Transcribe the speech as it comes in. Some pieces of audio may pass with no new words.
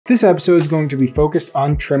This episode is going to be focused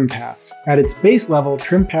on trim paths. At its base level,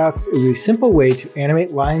 trim paths is a simple way to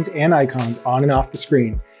animate lines and icons on and off the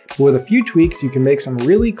screen. But with a few tweaks, you can make some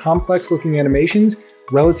really complex looking animations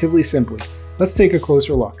relatively simply. Let's take a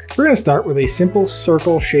closer look. We're going to start with a simple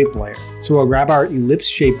circle shape layer. So we'll grab our ellipse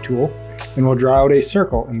shape tool and we'll draw out a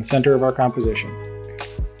circle in the center of our composition.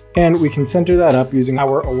 And we can center that up using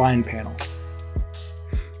our align panel.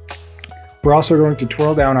 We're also going to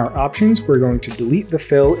twirl down our options. We're going to delete the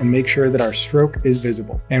fill and make sure that our stroke is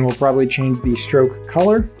visible. And we'll probably change the stroke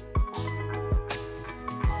color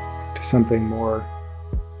to something more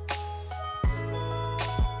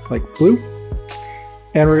like blue.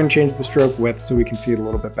 And we're going to change the stroke width so we can see it a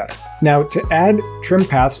little bit better. Now, to add trim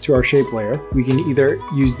paths to our shape layer, we can either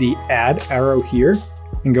use the add arrow here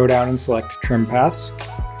and go down and select trim paths.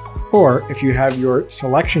 Or if you have your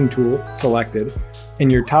selection tool selected, in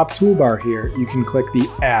your top toolbar here, you can click the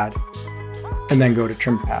add and then go to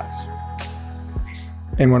trim paths.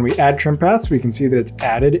 And when we add trim paths, we can see that it's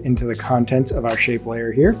added into the contents of our shape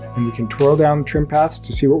layer here, and we can twirl down trim paths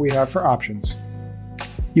to see what we have for options.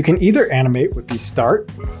 You can either animate with the start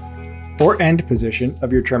or end position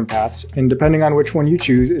of your trim paths, and depending on which one you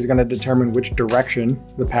choose is going to determine which direction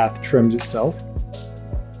the path trims itself.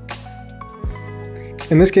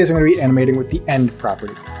 In this case, I'm going to be animating with the end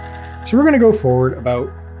property. So we're going to go forward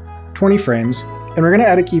about 20 frames, and we're going to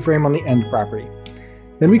add a keyframe on the end property.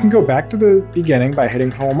 Then we can go back to the beginning by hitting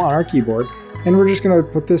home on our keyboard, and we're just going to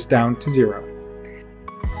put this down to 0.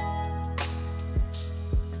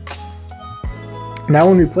 Now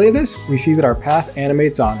when we play this, we see that our path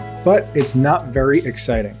animates on, but it's not very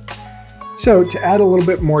exciting. So to add a little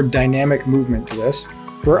bit more dynamic movement to this,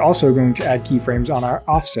 we're also going to add keyframes on our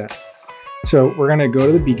offset. So we're going to go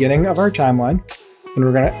to the beginning of our timeline, and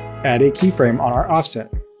we're going to add a keyframe on our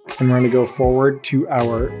offset. And we're going to go forward to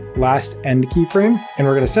our last end keyframe, and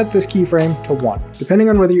we're going to set this keyframe to 1. Depending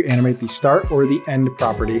on whether you animate the start or the end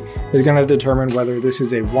property is going to determine whether this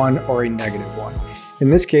is a 1 or a negative 1. In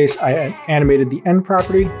this case, I animated the end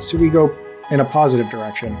property, so we go in a positive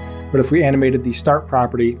direction. But if we animated the start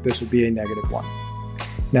property, this would be a negative 1.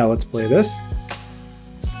 Now let's play this.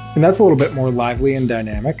 And that's a little bit more lively and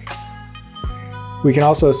dynamic. We can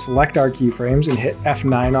also select our keyframes and hit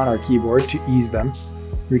F9 on our keyboard to ease them.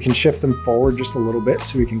 We can shift them forward just a little bit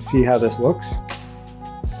so we can see how this looks.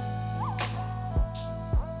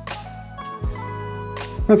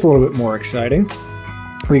 That's a little bit more exciting.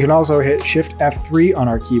 We can also hit Shift F3 on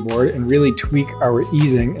our keyboard and really tweak our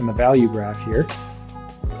easing in the value graph here.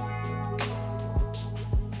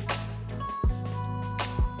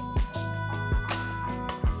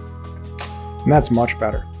 And that's much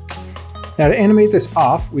better. Now to animate this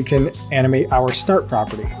off, we can animate our start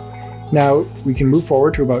property. Now we can move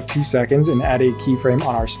forward to about 2 seconds and add a keyframe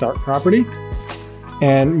on our start property,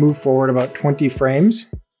 and move forward about 20 frames,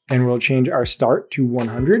 and we'll change our start to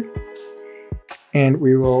 100. And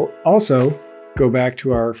we will also go back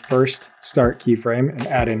to our first start keyframe and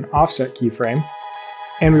add an offset keyframe,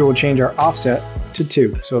 and we will change our offset to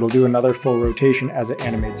 2. So it'll do another full rotation as it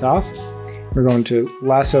animates off. We're going to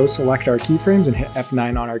lasso select our keyframes and hit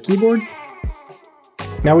F9 on our keyboard.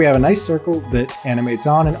 Now we have a nice circle that animates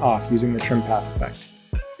on and off using the trim path effect.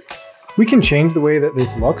 We can change the way that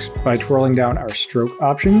this looks by twirling down our stroke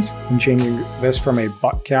options and changing this from a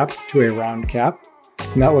butt cap to a round cap.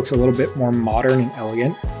 And that looks a little bit more modern and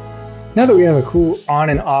elegant. Now that we have a cool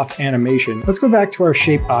on and off animation, let's go back to our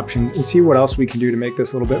shape options and see what else we can do to make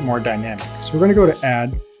this a little bit more dynamic. So we're going to go to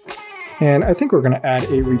add, and I think we're going to add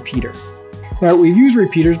a repeater. Now we've used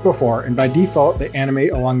repeaters before, and by default they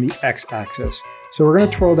animate along the x-axis. So we're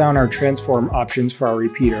going to twirl down our transform options for our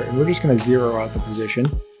repeater, and we're just going to 0 out the position.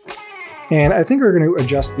 And I think we're going to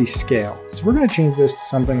adjust the scale. So we're going to change this to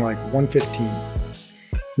something like 115.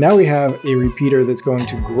 Now we have a repeater that's going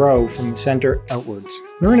to grow from the center outwards.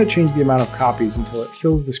 We're going to change the amount of copies until it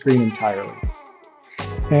fills the screen entirely.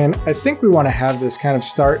 And I think we want to have this kind of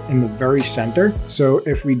start in the very center. So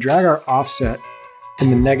if we drag our offset in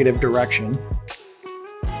the negative direction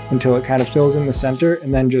until it kind of fills in the center,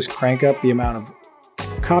 and then just crank up the amount of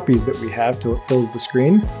copies that we have till it fills the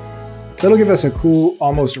screen, that'll give us a cool,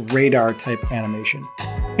 almost radar type animation.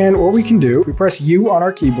 And what we can do, we press U on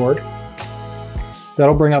our keyboard,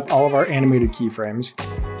 that'll bring up all of our animated keyframes,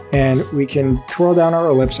 and we can twirl down our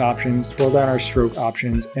ellipse options, twirl down our stroke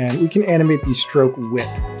options, and we can animate the stroke width.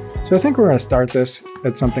 So I think we're going to start this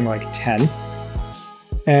at something like 10,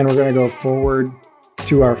 and we're going to go forward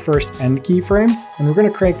to our first end keyframe, and we're going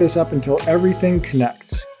to crank this up until everything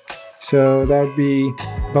connects. So that would be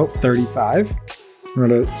about 35. We're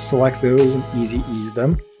going to select those and ease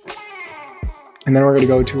them. And then we're going to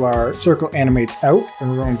go to our circle animates out, and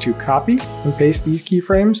we're going to copy and paste these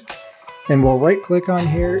keyframes. And we'll right click on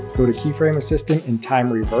here, go to keyframe assistant and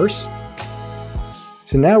time reverse.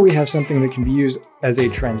 So now we have something that can be used as a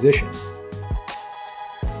transition.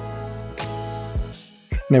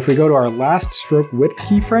 And if we go to our last stroke width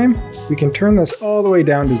keyframe, we can turn this all the way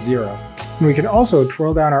down to 0. And we can also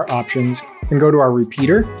twirl down our options and go to our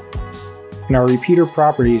repeater and our repeater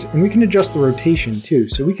properties, and we can adjust the rotation too.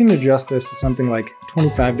 So we can adjust this to something like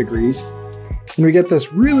 25 degrees, and we get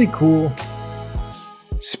this really cool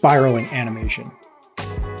spiraling animation.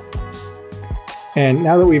 And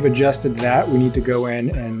now that we've adjusted that, we need to go in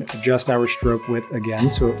and adjust our stroke width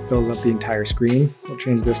again so it fills up the entire screen. We'll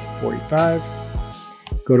change this to 45.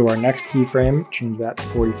 Go to our next keyframe, change that to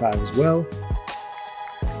 45 as well.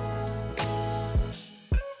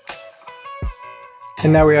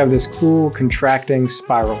 And now we have this cool contracting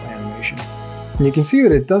spiral animation. And you can see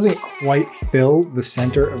that it doesn't quite fill the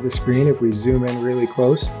center of the screen if we zoom in really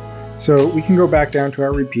close. So we can go back down to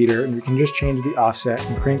our repeater and we can just change the offset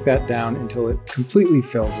and crank that down until it completely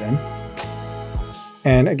fills in.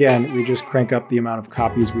 And again, we just crank up the amount of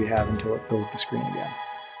copies we have until it fills the screen again.